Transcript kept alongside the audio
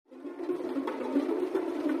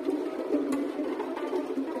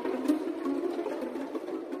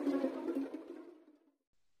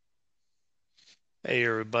Hey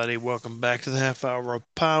everybody, welcome back to the Half Hour of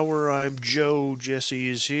Power. I'm Joe. Jesse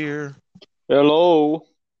is here. Hello.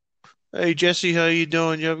 Hey Jesse, how you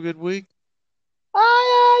doing? You have a good week?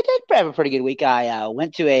 I did have a pretty good week. I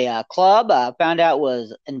went to a club, found out it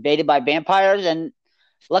was invaded by vampires, and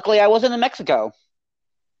luckily I wasn't in Mexico.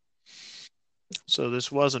 So this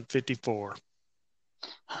wasn't 54.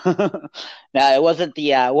 No, it wasn't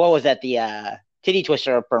the what was that? The titty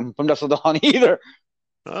twister from Dustle Dawn either.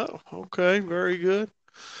 Oh, okay, very good.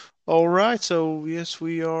 All right, so yes,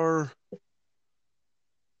 we are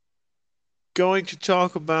going to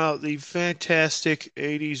talk about the fantastic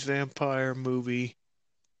 80s vampire movie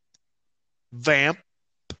Vamp,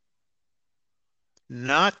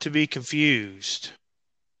 not to be confused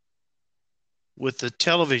with the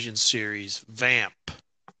television series Vamp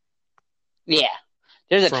Yeah,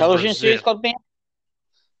 there's a from television series Brazil. called Vamp.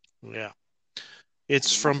 Yeah,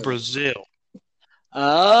 it's from Nothing. Brazil.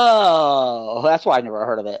 Oh, that's why I never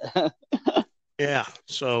heard of it. Yeah,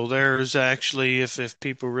 so there's actually, if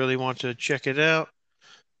people really want to check it out,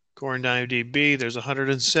 according to IMDb, there's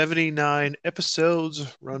 179 episodes,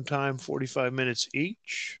 runtime 45 minutes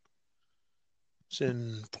each. It's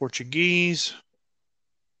in Portuguese,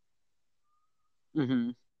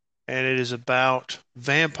 hmm and it is about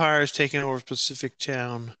vampires taking over a specific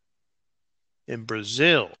town in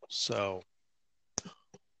Brazil. So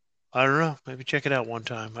I don't know, maybe check it out one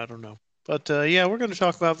time. I don't know, but yeah, we're going to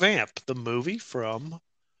talk about Vamp, the movie from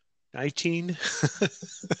 19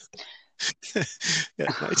 yeah,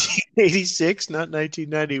 1986, not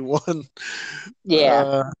 1991. Yeah,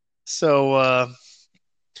 Uh, so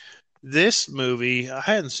this movie I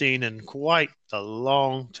hadn't seen in quite a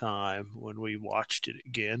long time when we watched it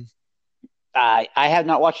again. I have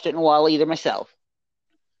not watched it in a while either myself.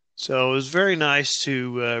 So it was very nice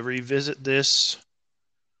to revisit this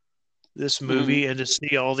hmm movie and to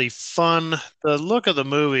see all the fun. The look of the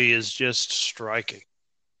movie is just striking.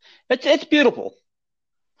 It's beautiful.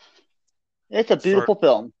 It's a For beautiful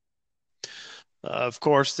film. of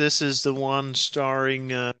course, this is the one starring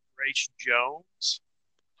Grace Jones.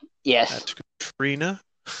 Yes. That's Katrina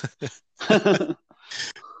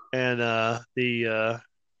and the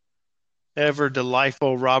ever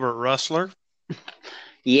delightful Robert Rusler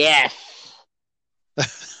Yes.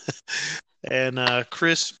 and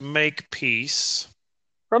Chris Makepeace.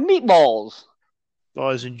 From Meatballs. I've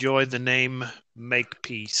always enjoyed the name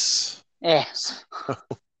Makepeace. Eh.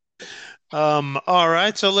 All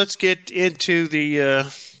right, so let's get into the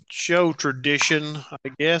show tradition, I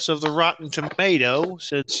guess, of the Rotten Tomato,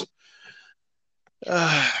 since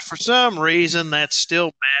for some reason that still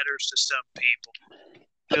matters to some people.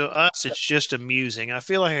 To us, it's just amusing. I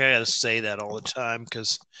feel like I got to say that all the time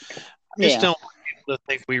because I just Yeah. don't want people to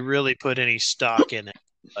think we really put any stock in it.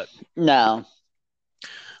 But No.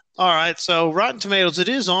 all right, so Rotten Tomatoes, it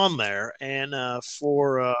is on there, and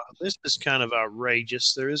for this is kind of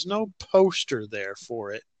outrageous. There is no poster there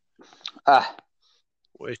for it, Uh,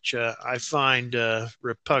 which I find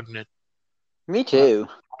repugnant. Me Uh, too.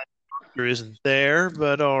 there isn't there,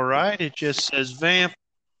 but all right, it just says Vamp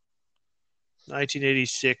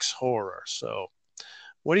 1986 horror. So,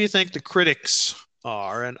 what do you think the critics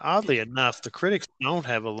are? And oddly enough, the critics don't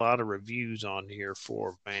have a lot of reviews on here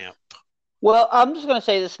for Vamp. Well, I'm just gonna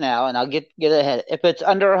say this now, and I'll get ahead. If it's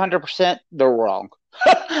under 100%, they're wrong.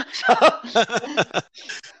 So,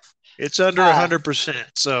 It's under uh, 100%.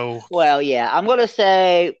 So, well, yeah, I'm gonna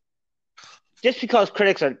say just because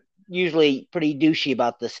critics are usually pretty douchey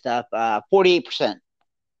about this stuff, 48%.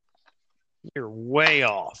 you're way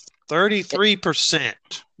off. 33%.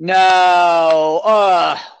 No.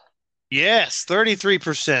 Yes,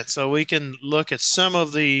 33%. So we can look at some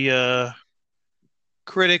of the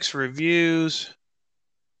critics' reviews.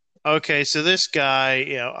 Okay, so this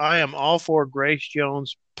guy, I am all for Grace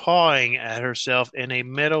Jones pawing at herself in a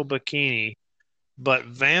metal bikini, but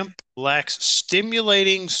Vamp lacks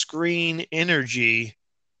stimulating screen energy,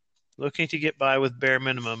 looking to get by with bare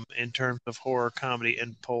minimum in terms of horror comedy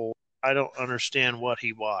and poll. I don't understand what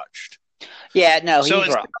he watched. Yeah, no, So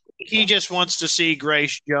he's wrong. he just wants to see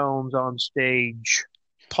Grace Jones on stage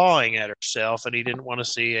pawing at herself, and he didn't want to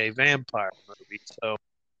see a vampire movie. So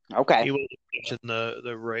Okay. he was watching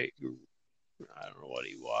the rate. I don't know what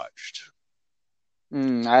he watched.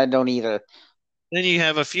 I don't either. Then you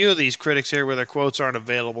have a few of these critics here where their quotes aren't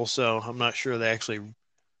available, so I'm not sure they actually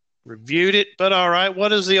reviewed it. But all right,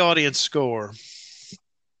 what is the audience score?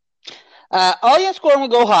 Audience score will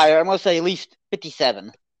go higher. I'm gonna say at least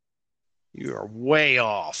 57. You are way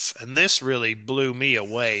off, and this really blew me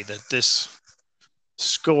away that this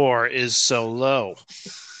score is so low.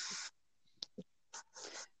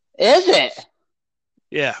 Is it?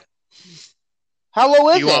 Yeah, How low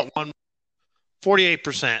is You it? want one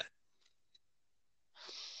 48%.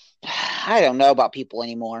 I don't know about people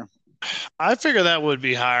anymore. I figure that would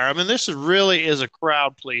be higher. I mean, this is really is a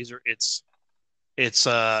crowd pleaser. It's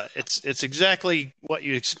exactly what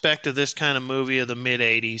you expect of this kind of movie of the mid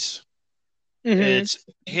 '80s. Mm-hmm. It's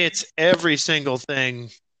hits every single thing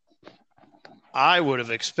I would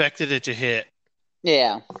have expected it to hit.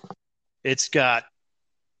 Yeah. It's got,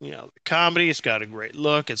 the comedy, it's got a great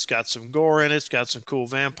look, it's got some gore in it, it's got some cool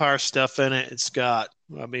vampire stuff in it. It's got,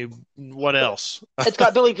 I mean, what else? It's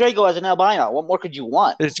got Billy Drago as an albino. What more could you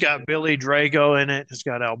want? It's got Billy Drago in it. It's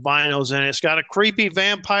got albinos in it. It's got a creepy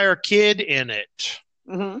vampire kid in it.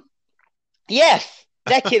 Mm-hmm. Yes,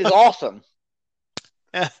 that kid is awesome.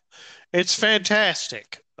 It's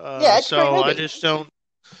fantastic. Yeah, it's a great So I movie. just don't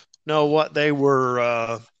know what they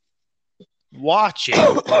were watching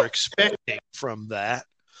or expecting from that.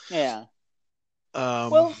 Yeah. Um,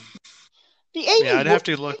 Well, the yeah, '80s I'd were have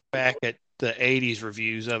to look back at the '80s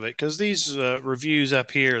reviews of it because these reviews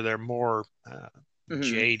up here they're more mhm,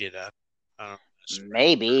 jaded. I don't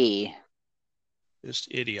maybe.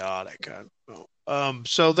 just idiotic. I don't know.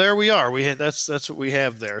 So there we are. We had that's what we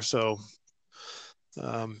have there. So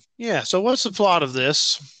yeah. So what's the plot of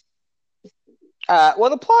this? Well,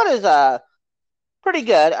 the plot is pretty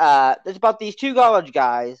good. It's about these two college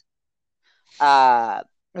guys uh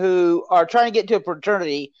who are trying to get into a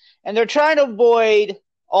fraternity, and they're trying to avoid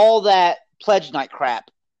all that pledge night crap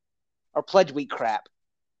or pledge week crap.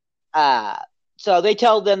 Uh, so they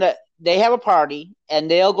tell them that they have a party, and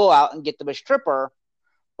they'll go out and get them a stripper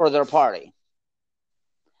for their party.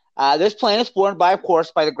 This plan is formed by, of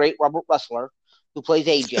course, by the great Robert Rusler, who plays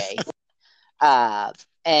AJ, uh,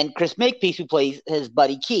 and Chris Makepeace, who plays his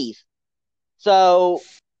buddy Keith. So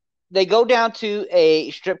they go down to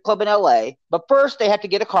a strip club in LA, but first they have to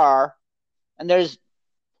get a car, and there's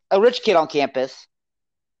a rich kid on campus,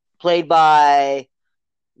 played by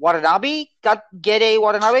Watanabe, Gede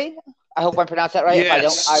Watanabe. I hope I pronounced that right. If I don't,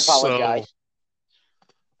 Yes. I So apologize.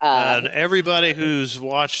 Uh, and everybody who's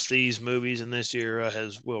watched these movies in this era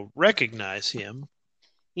has will recognize him.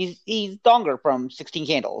 he's Donger from 16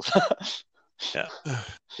 Candles. Yeah.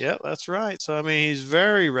 Yeah, that's right. So I mean, he's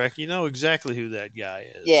very You know exactly who that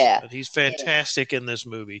guy is, Yeah. and he's fantastic in this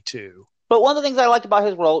movie too. But one of the things I liked about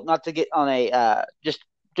his role, not to get on a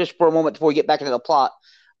just for a moment before we get back into the plot,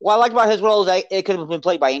 what I liked about his role is that it could have been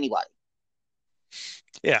played by anybody.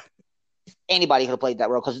 Yeah. Anybody could have played that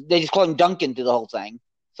role because they just called him Duncan through the whole thing.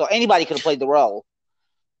 So anybody could have played the role,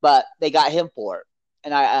 but they got him for it,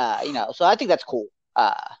 and so I think that's cool.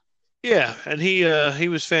 Uh, Yeah, and he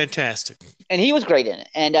was fantastic. and he was great in it.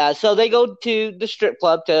 And so they go to the strip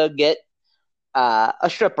club to get a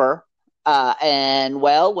stripper. And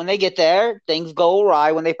well, when they get there, things go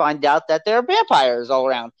awry when they find out that there are vampires all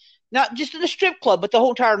around. Not just in the strip club, but the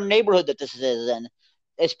whole entire neighborhood that this is in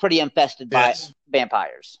is pretty infested by Yes.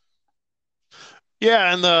 vampires.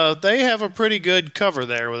 Yeah, and they have a pretty good cover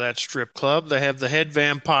there with that strip club. They have the head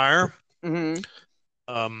vampire, Mm-hmm.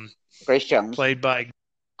 um, Grace Jones. played by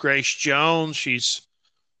Grace Jones. She's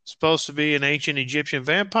supposed to be an ancient Egyptian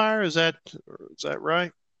vampire. Is that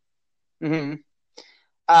right? Mm-hmm.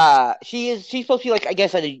 She's supposed to be like, I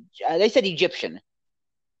guess they said Egyptian.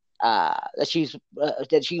 That she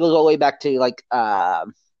goes all the way back to like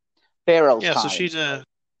Pharaoh's Yeah, so time. she's a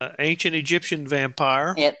ancient Egyptian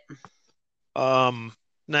vampire. Yep.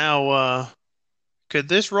 Now, could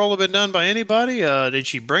this role have been done by anybody? Did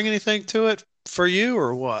she bring anything to it for you,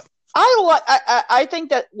 or what? I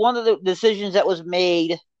think that one of the decisions that was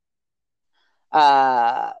made,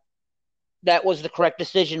 uh, that was the correct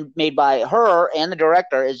decision made by her and the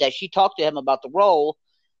director, is that she talked to him about the role,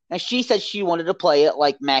 and she said she wanted to play it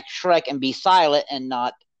like Max Shrek and be silent and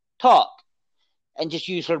not talk, and just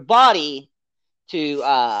use her body to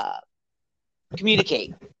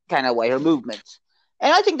communicate, kind of way her movements.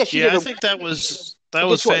 And I think that she Yeah, did I think that a good was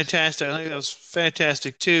choice. fantastic. I think that was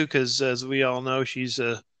fantastic too, because as we all know, she's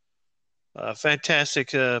a fantastic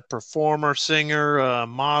performer, singer,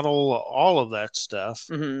 model, all of that stuff.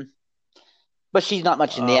 Mm-hmm. But she's not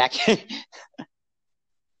much in the Um, action.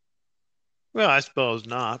 well, I suppose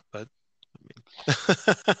not, but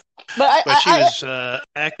But but she was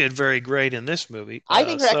acted very great in this movie. I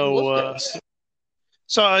think her acting was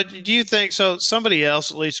good. Do you think so? Somebody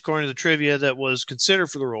else, at least according to the trivia, that was considered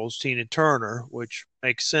for the role is Tina Turner, which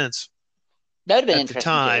makes sense That would have been at the interesting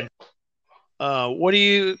too. time. What do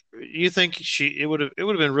you think it would have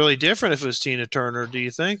been really different if it was Tina Turner? Do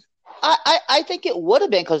you think? I think it would have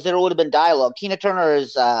been because there would have been dialogue. Tina Turner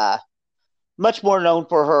is much more known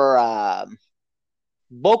for her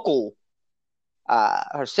vocal,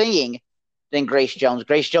 her singing, than Grace Jones.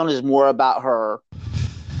 Grace Jones is more about her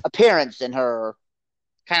appearance and her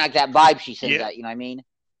kind of like that vibe she sends Yeah, out. You know what I mean?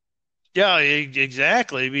 yeah,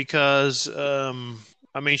 exactly. Because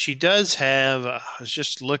I mean, she does have. I was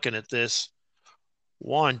just looking at this.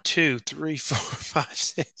 One, two, three, four, five,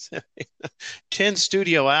 six, seven, 10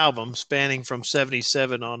 studio albums spanning from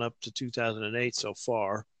 77 on up to 2008 so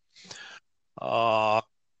far. Uh,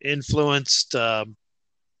 influenced,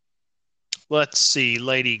 let's see,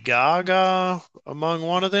 Lady Gaga among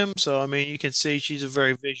one of them. So, I mean, you can see she's a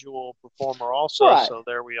very visual performer also. Right. So,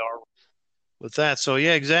 there we are with that. So,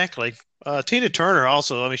 yeah, exactly. Tina Turner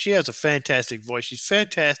also, I mean, she has a fantastic voice. She's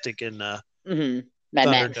fantastic in Mm-hmm. Mad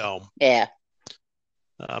Max. Thunderdome. Yeah.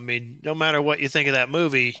 I mean, no matter what you think of that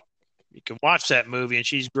movie, you can watch that movie and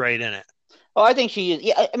she's great in it. Oh, I think she is.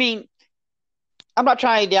 Yeah. I mean, I'm not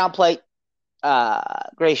trying to downplay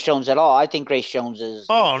Grace Jones at all. I think Grace Jones is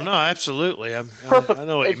Oh no, absolutely. perfect. I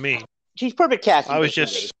know what you mean. She's perfect casting I for was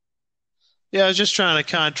this movie. just yeah, I was just trying to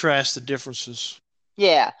contrast the differences.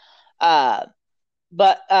 Yeah. Uh,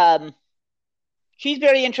 but she's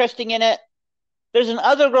very interesting in it. There's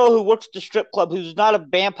another girl who works at the strip club who's not a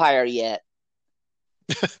vampire yet,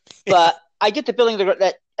 but I get the feeling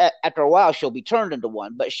that after a while she'll be turned into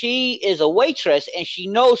one. But she is a waitress and she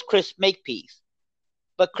knows Chris Makepeace,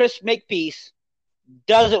 but Chris Makepeace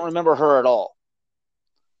doesn't remember her at all.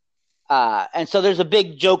 And so there's a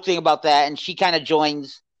big joke thing about that, and she kind of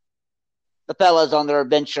joins the fellas on their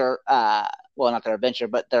adventure. Well, not their adventure,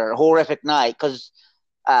 but their horrific night because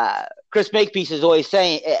Chris Makepeace is always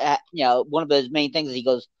saying, one of his main things is he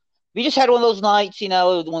goes, "We just had one of those nights, one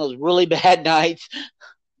of those really bad nights."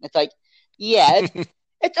 It's like, yeah,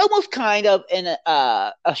 it's almost kind of in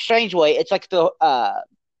a strange way. It's like the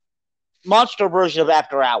monster version of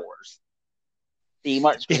After Hours, the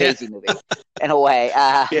Martin Yeah, Scorsese movie, in a way.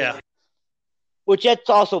 yeah. Which that's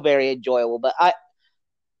also very enjoyable. But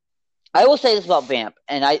I will say this about Vamp,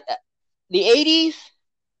 and the '80s,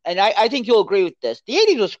 and I think you'll agree with this. The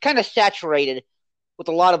 '80s was kind of saturated with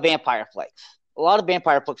a lot of vampire flicks. A lot of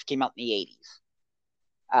vampire flicks came out in the '80s.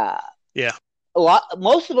 Uh, Yeah.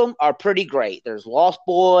 most of them are pretty great. There's Lost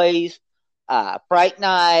Boys, Fright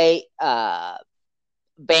Night,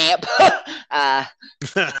 Vamp. I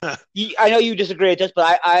know you disagree with this,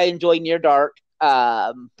 but I enjoy Near Dark.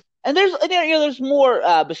 And there's more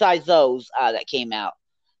besides those that came out.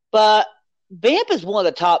 But Vamp is one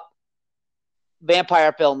of the top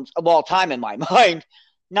vampire films of all time in my mind,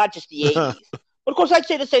 not just the '80s. But of course, I'd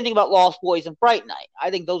say the same thing about Lost Boys and Fright Night. I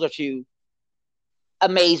think those are two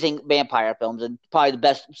amazing vampire films and probably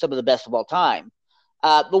some of the best of all time.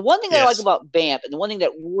 The one thing I like Yes. about Vamp, and the one thing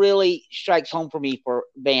that really strikes home for me for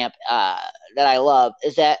Vamp that I love,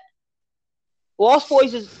 is that Lost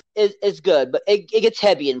Boys is good, but it gets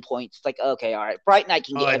heavy in points. It's like, okay, all right, Fright Night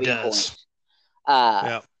can Oh, get it heavy in does. points. Uh,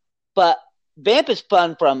 Yeah. but Vamp is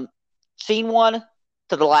fun from scene one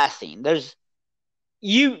to the last scene. There's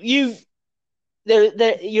you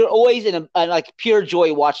you're always in a like pure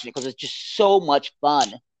joy watching it because it's just so much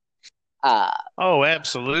fun. Uh, Oh,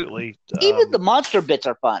 absolutely. even the monster bits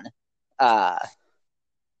are fun. Uh,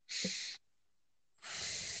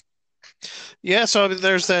 Yeah, so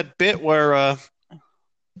there's that bit where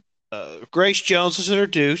Grace Jones is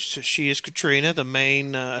introduced. She is Katrina, the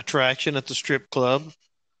main attraction at the strip club.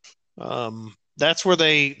 That's where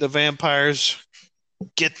the vampires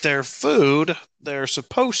get their food. They're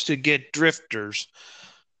supposed to get drifters,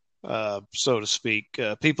 so to speak,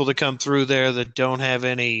 people that come through there that don't have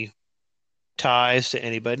any ties to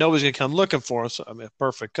anybody. Nobody's gonna come looking for us. I mean,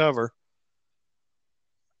 perfect cover.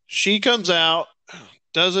 She comes out,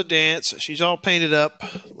 does a dance. She's all painted up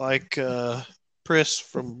like Pris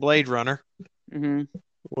from Blade Runner, mm-hmm.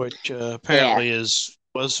 which Yeah. apparently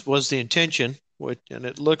was the intention. And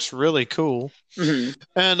it looks really cool. Mm-hmm.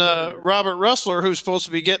 And Robert Rusler, who's supposed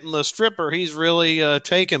to be getting the stripper, he's really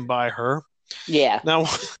taken by her. Yeah. Now,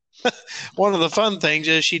 one of the fun things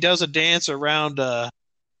is she does a dance around a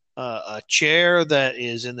chair that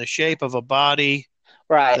is in the shape of a body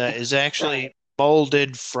Right. that is actually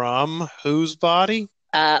molded from whose body?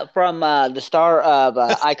 From the star of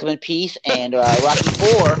I Come in Peace and Rocky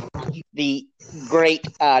Four, the great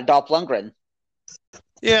Dolph Lundgren.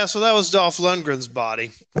 Yeah, so that was Dolph Lundgren's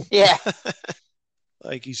body, Yeah.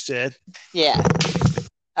 like you said. Yeah.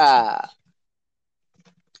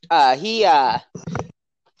 Uh,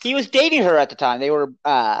 he was dating her at the time. They were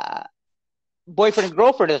boyfriend and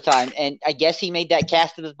girlfriend at the time, and I guess he made that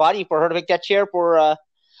cast of his body for her to make that chair for.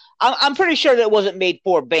 I'm pretty sure that it wasn't made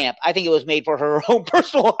for Vamp. I think it was made for her own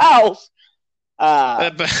personal house.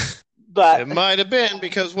 But It might have been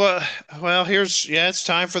because what? Well, it's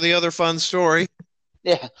time for the other fun story.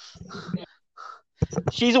 yeah,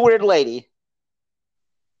 She's a weird lady.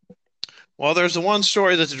 Well, there's the one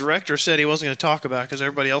story that the director said he wasn't going to talk about because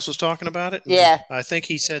everybody else was talking about it, and Yeah, I think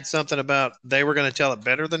he said something about they were going to tell it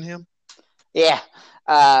better than him. yeah.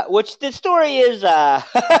 Which the story is,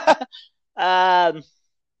 um,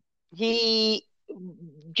 he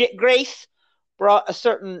Grace brought a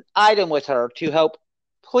certain item with her to help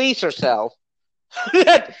please herself.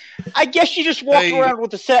 I guess she just walked A around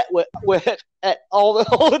with the set with it all the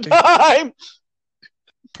time.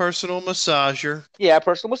 personal massager. Yeah,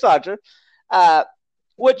 personal massager. Uh,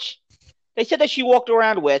 which they said that she walked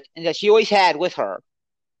around with and that she always had with her,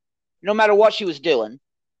 no matter what she was doing.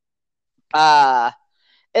 Uh,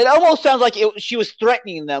 it almost sounds like she was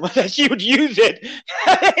threatening them that she would use it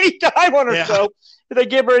at any time on Yeah, herself if they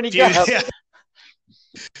give her any you, guff. yeah,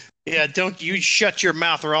 yeah. Don't you shut your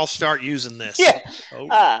mouth, or I'll start using this. Yeah.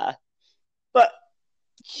 Oh, But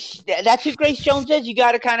that's who Grace Jones is. You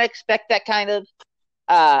got to kind of expect that kind of.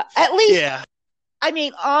 At least, yeah. I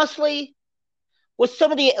mean, honestly, with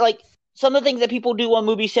some of the things that people do on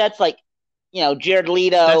movie sets, like Jared That's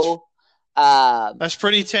Leto. Um, that's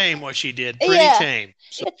pretty tame what she did. Pretty yeah, tame.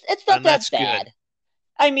 So, it's not and that that's good. bad.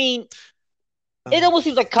 I mean, it Um, almost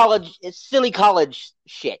seems like it's silly college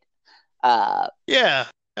shit. Uh, yeah,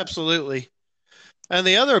 absolutely. And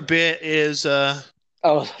the other bit is oh,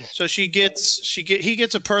 so he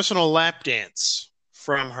gets a personal lap dance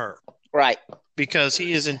from her right. because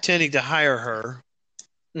he is intending to hire her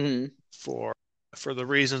Mm-hmm. for for the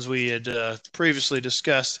reasons we had previously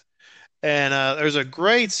discussed. And there's a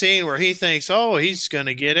great scene where he thinks, "Oh, he's going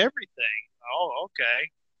to get everything." Oh,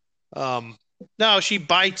 okay. No, she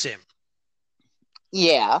bites him,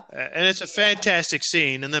 Yeah, and it's a fantastic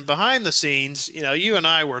scene. And then behind the scenes, you and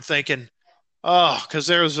I were thinking, "Oh," because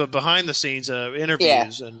there was a behind the scenes yeah,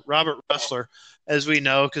 interviews, and Robert Rusler, as we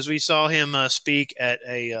know, because we saw him speak at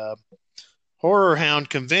a horror hound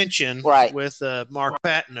convention right. with Mark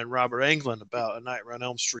Patton and Robert Englund about A Nightmare on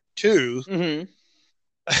Elm Street 2,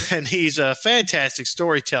 Mm-hmm. and he's a fantastic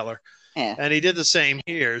storyteller. Yeah. And he did the same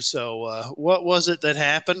here. So, what was it that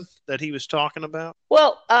happened that he was talking about?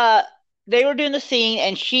 Well, they were doing the scene,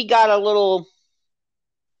 and she got a little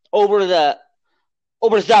over the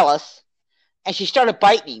overzealous, and she started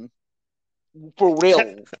biting for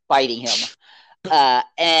real, biting him.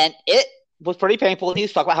 And it was pretty painful. And he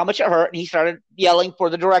was talking about how much it hurt, and he started yelling for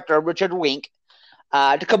the director, Richard Wink,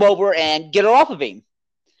 to come over and get her off of him.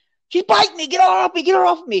 She's biting me. Get her off me. Get her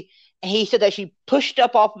off of me. And he said that she pushed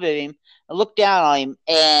up off of him and looked down on him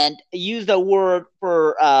and used a word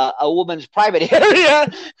for a woman's private area.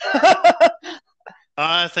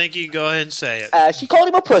 I think you can go ahead and say She called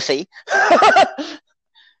him a pussy.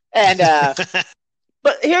 And it.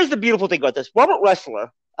 but here's the beautiful thing about this: Robert Rusler,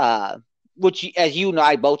 which, as you and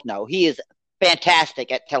I both know, he is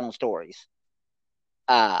fantastic at telling stories.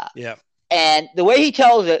 Uh, Yeah, and the way he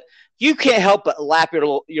tells it, you can't help but laugh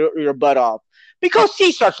your butt off because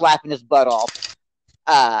he starts laughing his butt off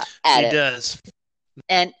at he it, does.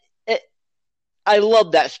 and I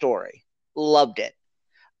loved that story, loved it.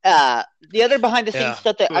 The other behind the scenes Yeah,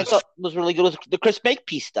 stuff that it I was. thought was really good was the Chris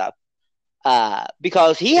Makepeace stuff,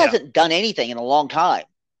 because he Yeah, hasn't done anything in a long time,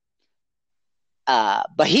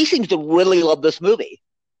 but he seems to really love this movie.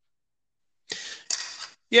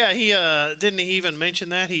 yeah. He didn't he even mention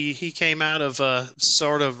that he came out of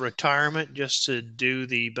sort of retirement just to do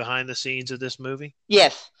the behind the scenes of this movie.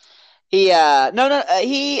 Yes, he no no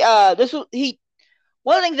he this was he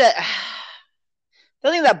one of the things that the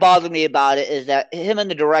thing that bothered me about it is that him and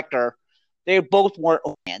the director, they both weren't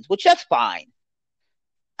fans, which that's fine.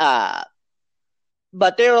 Uh,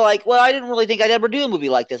 but they were like, well, I didn't really think I'd ever do a movie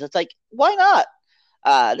like this. It's like, why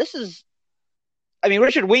not? This is, I mean,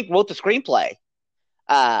 Richard Wink wrote the screenplay.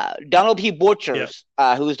 Donald P. Yep. Borchers,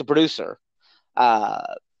 who is the producer, uh,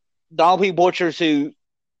 Donald P. Borchers, who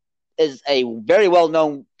is a very well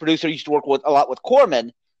known producer, used to work with a lot with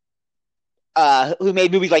Corman, who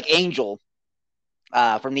made movies like Angel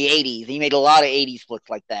from the 80s. He made a lot of 80s flicks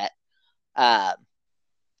like that. Uh,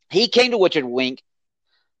 he came to Richard Wink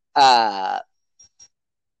uh,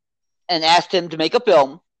 and asked him to make a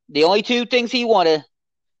film. The only two things he wanted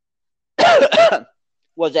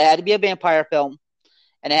was it had to be a vampire film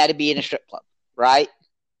and it had to be in a strip club, right?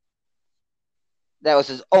 That was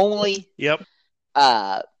his only Yep.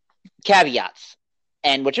 uh, caveats.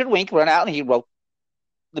 And Richard Wink went out and he wrote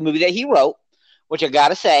the movie that he wrote, which I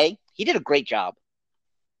gotta say, he did a great job.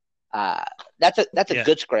 Uh, that's a Yeah.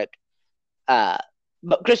 good script. Uh,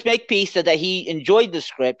 but Chris Makepeace said that he enjoyed the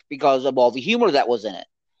script because of all the humor that was in it.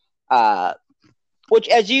 Uh, which,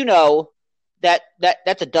 as you know,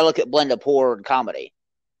 that's a delicate blend of horror and comedy.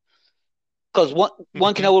 because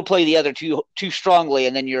one can Hmm. overplay the other too strongly,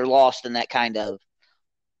 and then you're lost in that kind of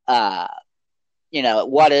uh,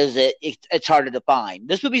 what is it? It's hard to define.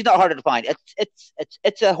 This movie's not hard to define.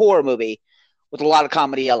 It's a horror movie with a lot of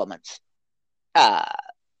comedy elements, uh,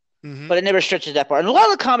 Hmm. but it never stretches that far. And a lot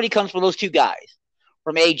of the comedy comes from those two guys,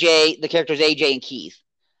 from AJ, the characters AJ and Keith,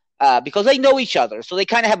 because they know each other, so they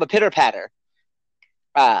kind of have a pitter patter.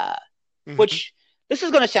 Uh, Hmm. which this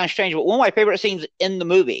is going to sound strange, but one of my favorite scenes in the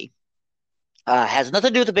movie has nothing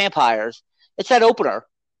to do with the vampires. It's that opener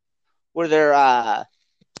where they're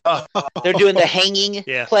doing the Oh, hanging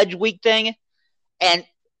yeah. pledge week thing, and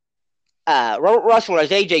Robert Rusler as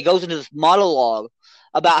AJ goes into this monologue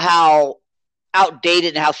about how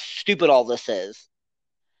outdated and how stupid all this is,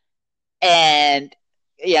 and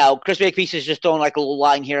Chris Makepeace is just throwing like a little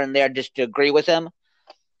line here and there just to agree with him.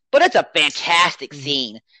 But it's a fantastic Mhm.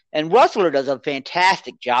 scene, and Rusler does a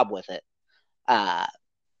fantastic job with it. Uh,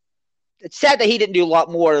 it's sad that he didn't do a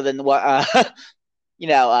lot more than what in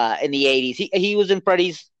the '80s. He was in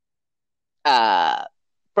uh,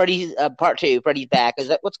 Freddy's Part Two, Freddy's Back. Is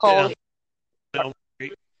that what's Yeah. called? Elm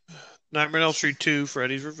Street. Nightmare on Elm Street 2,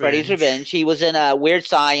 Freddy's Freddy's Revenge. Revenge. He was in Weird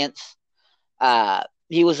Science.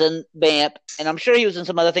 He was in Vamp, and I'm sure he was in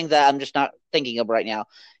some other things that I'm just not thinking of right now.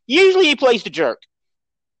 Usually he plays the jerk,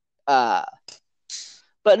 uh,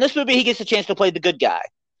 but in this movie he gets a chance to play the good guy.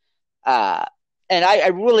 Uh, and I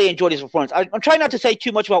really enjoyed his performance. I'm trying not to say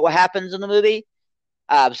too much about what happens in the movie,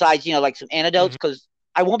 besides like some anecdotes, Hmm. because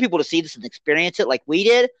I want people to see this and experience it like we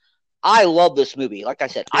did. I love this movie. Like I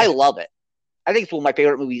said, I Yeah. love it. I think it's one of my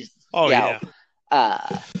favorite movies. Oh, yeah.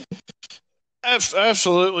 Uh,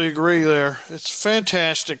 Absolutely agree there. It's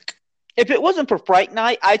fantastic. if it wasn't for Fright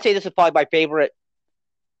Night, I'd say this is probably my favorite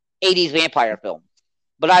 '80s vampire film.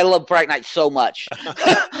 But I love Fright Night so much.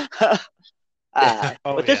 Yeah.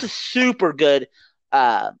 Oh, But this yeah. is super good.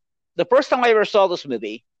 Uh, the first time I ever saw this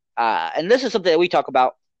movie, and this is something that we talk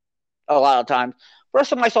about a lot of times.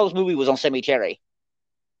 First time I saw this movie was on Cemetery.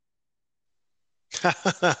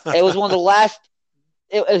 It was one of the last.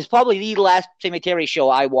 It was probably the last Cemetery show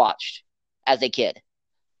I watched as a kid.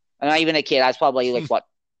 And not even a kid. I was probably like what?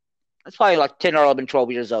 It's probably like 10 or 11,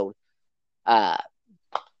 12 years old. Uh,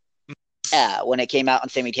 when it came out on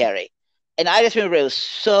Cemetery, and I just remember it was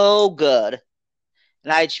so good,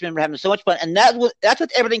 and I just remember having so much fun. And that's with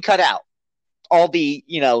everything cut out, all the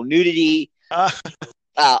nudity, Uh,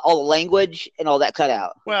 all the language, and all that cut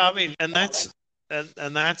out. well, I mean, and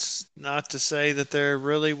that's not to say that there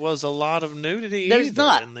really was a lot of nudity There's either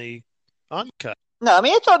not. in the uncut. No, I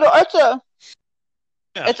mean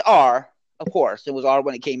Yeah. it's R, of course. It was R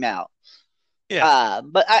when it came out. Yeah.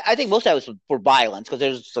 But I think most of that was for violence because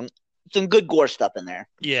there's some good gore stuff in there.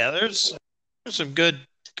 Yeah, there's some good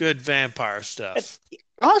vampire And stuff.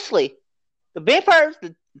 honestly, the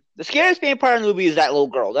scariest vampire in the movie is that little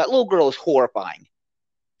girl. That little girl is horrifying.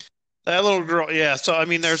 That little girl, yeah. So I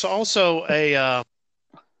mean, there's also a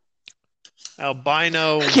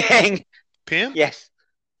albino Gang, pimp, yes,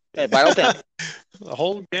 vital pimp. a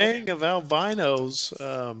whole gang of albinos.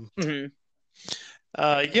 Mm-hmm.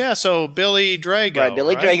 Yeah. So Billy Right, Drago,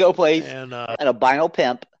 Billy right? Drago plays And an albino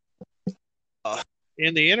pimp.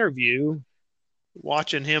 in the interview,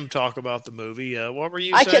 watching him talk about the movie, what were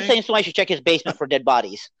you I kept saying? saying somebody should check his basement for dead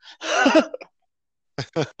bodies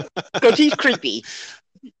because he's creepy.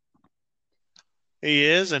 He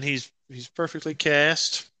is, and he's perfectly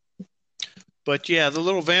cast. But yeah, the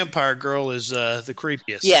little vampire girl is the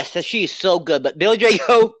creepiest. Yes, she's so good, but Billy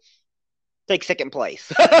Drago takes second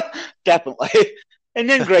place, definitely. And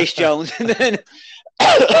then Grace Jones, and then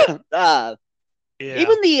Yeah,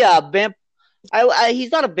 even the vamp.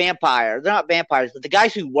 He's not a vampire. They're not vampires, but the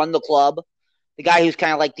guys who run the club, the guy who's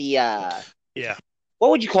kind of like the yeah,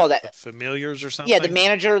 what would you call the that? familiars or Yeah, the something.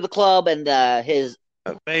 manager of the club and his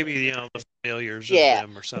Maybe the familiars of yeah,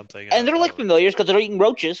 them or something. I and they're don't like know. familiars because they're eating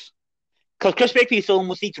roaches. Because Chris Makepeace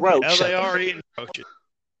almost eats Yeah, roach. they are eating roaches.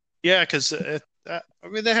 Yeah, because I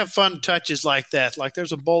mean they have fun touches like that. Like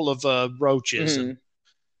there's a bowl of roaches, and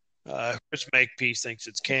Mm-hmm. Chris Makepeace thinks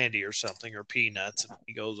it's candy or something or peanuts, and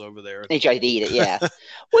he goes over there. He tried to eat it, yeah.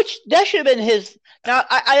 Which that should have been his. Now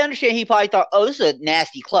I understand he probably thought, oh, this is a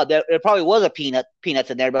nasty club. There probably was a peanuts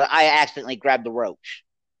in there, but I accidentally grabbed the roach.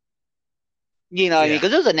 You know what I mean? Yeah,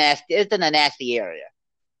 Because it's in a nasty area.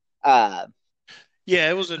 Uh, yeah,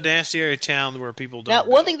 it was a nasty area of town where people Now, don't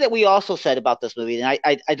one go. thing that we also said about this movie, and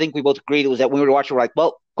I think we both agreed, was that when we were watching, we're like,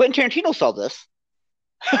 well, Quentin Tarantino saw this.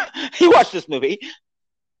 He watched this movie.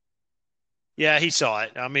 Yeah, he saw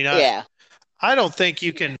it. I mean, Yeah, I don't think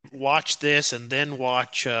you can watch this and then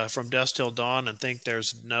watch From Dusk Till Dawn and think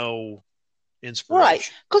there's no right.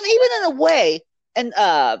 inspiration. Because even in a way, And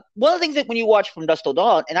one of the things that when you watch From Dusk Till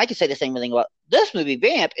Dawn, and I can say the same thing about this movie,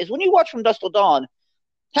 Vamp, is when you watch From Dusk Till Dawn,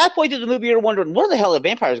 halfway through the movie, you're wondering, where the hell are the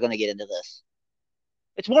vampires going to get into this?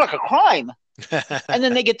 It's more like a crime. And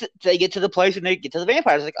then they get to the place and they get to the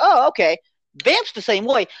vampires. Like, oh, okay. Vamp's the same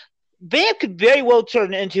way. Vamp could very well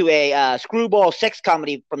turn into a screwball sex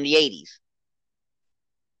comedy from the 80s.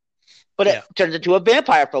 But it Yeah. turns into a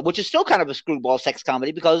vampire film, which is still kind of a screwball sex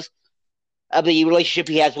comedy because of the relationship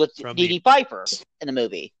he has with From Dee the Dee Pfeiffer in the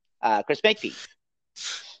movie, Chris Makepeace.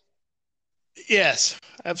 Yes,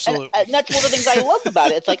 absolutely. And that's one of the things I love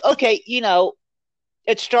about it. It's like, okay,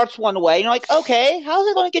 it starts one way, and you're like, okay, how's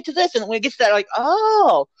it going to get to this? And when it gets to that, like,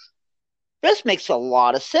 oh, this makes a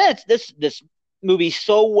lot of sense. This movie's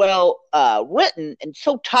so well written and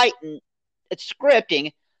so tight in its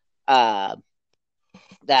scripting uh,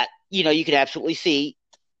 that you can absolutely see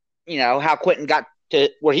how Quentin got to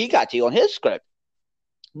where he got to on his script.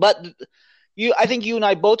 But I think you and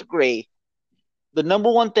I both agree the number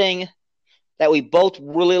one thing that we both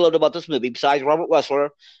really loved about this movie, besides Robert Rusler,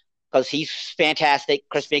 because he's fantastic.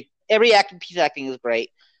 Every piece of acting is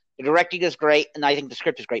great. The directing is great, and I think the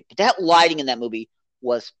script is great. But that lighting in that movie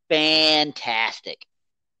was fantastic.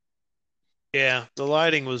 Yeah, the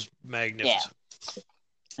lighting was Yeah. magnificent.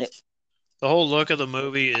 The whole look of the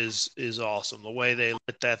movie is awesome. The way they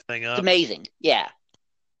lit that thing It's up, amazing. Yeah.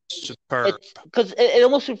 superb. It's because it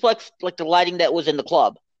almost reflects like the lighting that was in the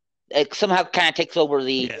club. It somehow kind of takes over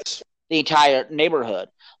Yes. the entire neighborhood.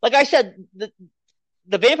 Like I said, the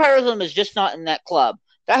vampirism is just not in that club.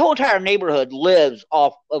 That whole entire neighborhood lives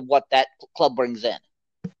off of what that club brings in,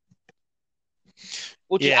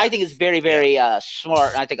 which Yeah. I think is very, Yeah. very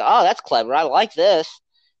smart. And I think, oh, that's clever. I like this.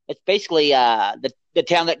 It's basically the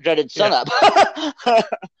town that dreaded sunup.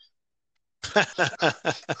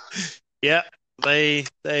 Yeah. They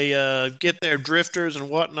get their drifters and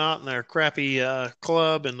whatnot in their crappy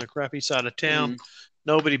club in the crappy side of town. Mm-hmm.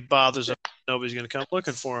 Nobody bothers them. Nobody's going to come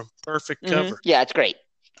looking for them. Perfect Mm-hmm. cover. Yeah, it's great.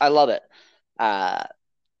 I love it. Uh,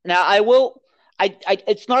 Now I will.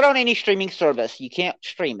 It's not on any streaming service. You can't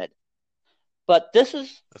stream it. But this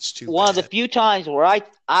is That's too one of the bad. few times where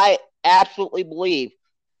I absolutely believe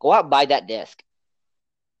go out and buy that disc.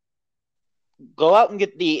 Go out and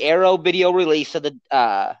get the Arrow video release of the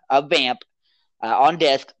of Vamp on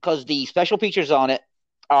disc because the special features on it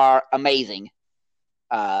are amazing.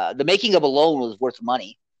 The making of alone was worth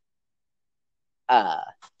money. But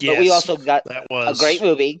we Yes, also got that a great was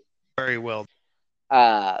movie. very well.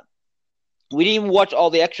 Uh, we didn't even watch all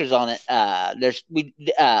the extras on it.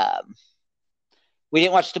 We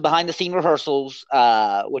didn't watch the behind the scene rehearsals,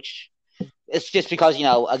 which it's just because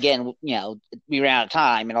again we ran out of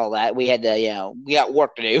time and all that. We had to we got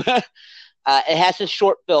work to do. It has this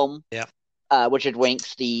short film, Yeah. Richard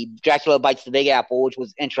Winks, the Dracula Bites the Big Apple, which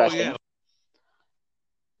was Oh interesting. yeah,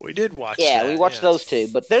 we did watch Yeah, we that. watched Yeah. those two,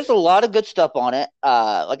 but there's a lot of good stuff on it.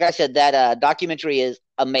 Like I said, that documentary is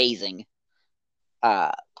amazing.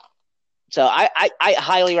 Uh, so I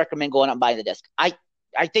highly recommend going out and buying the disc. I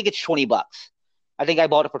think it's $20. I think I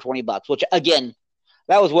bought it for $20, which again,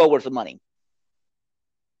 that was well worth the money.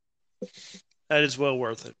 That is well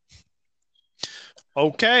worth it.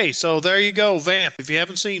 Okay, so there you go, Vamp. If you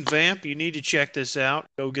haven't seen Vamp, you need to check this out.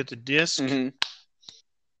 Go get the disc, Mm-hmm.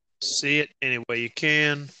 see it any way you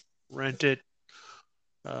can, rent it,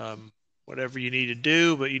 um, whatever you need to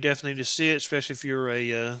do. But you definitely need to see it, especially if you're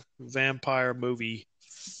a vampire movie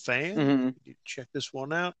fan. Mm-hmm. You check this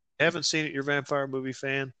one out. Haven't seen it, you're a vampire movie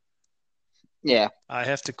fan. Yeah. I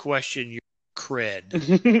have to question your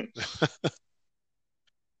cred.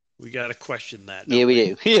 We got to question that, Yeah, don't we we?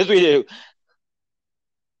 do. Yes, we do.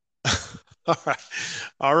 All right.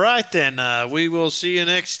 All right, then. We will see you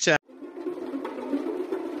next time.